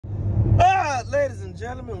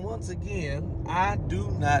Gentlemen, once again, I do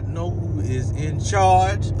not know who is in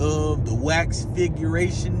charge of the wax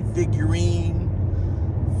figurine,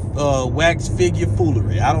 wax figure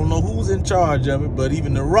foolery. I don't know who's in charge of it, but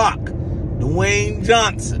even The Rock, Dwayne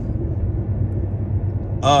Johnson,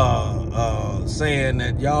 saying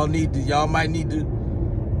that y'all might need to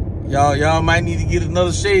get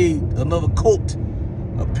another shade, another coat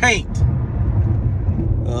of paint,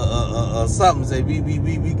 something. Say we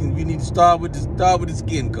need to start with the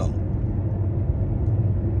skin color,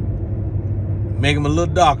 make him a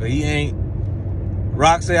little darker. He ain't.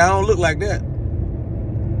 Rock say I don't look like that.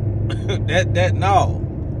 that no.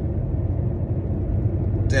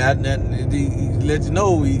 He let you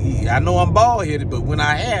know. I know I'm bald headed, but when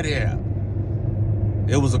I had hair,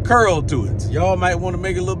 there was a curl to it. So y'all might want to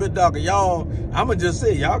make it a little bit darker. Y'all, I'ma just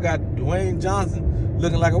say, y'all got Dwayne Johnson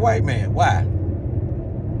looking like a white man. Why?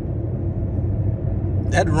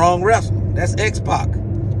 That's the wrong wrestler. That's X-Pac.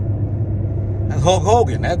 That's Hulk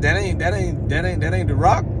Hogan. That ain't The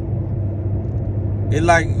Rock. It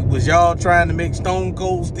like, was y'all trying to make Stone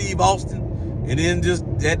Cold Steve Austin, and then just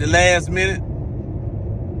at the last minute?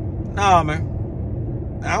 Nah,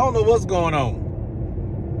 man. I don't know what's going on.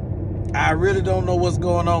 I really don't know what's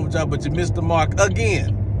going on with y'all, but you missed the mark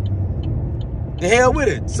again. The hell with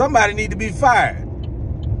it. Somebody need to be fired.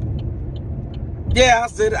 Yeah, I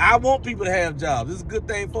said I want people to have jobs. It's a good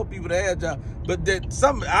thing for people to have jobs. But that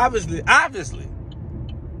obviously,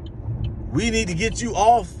 we need to get you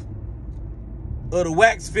off of the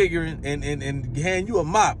wax figure and hand you a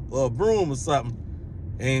mop or a broom or something.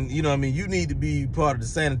 And you know what I mean, you need to be part of the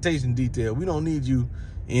sanitation detail. We don't need you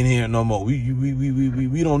in here no more. We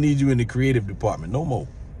don't need you in the creative department no more.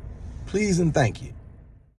 Please and thank you.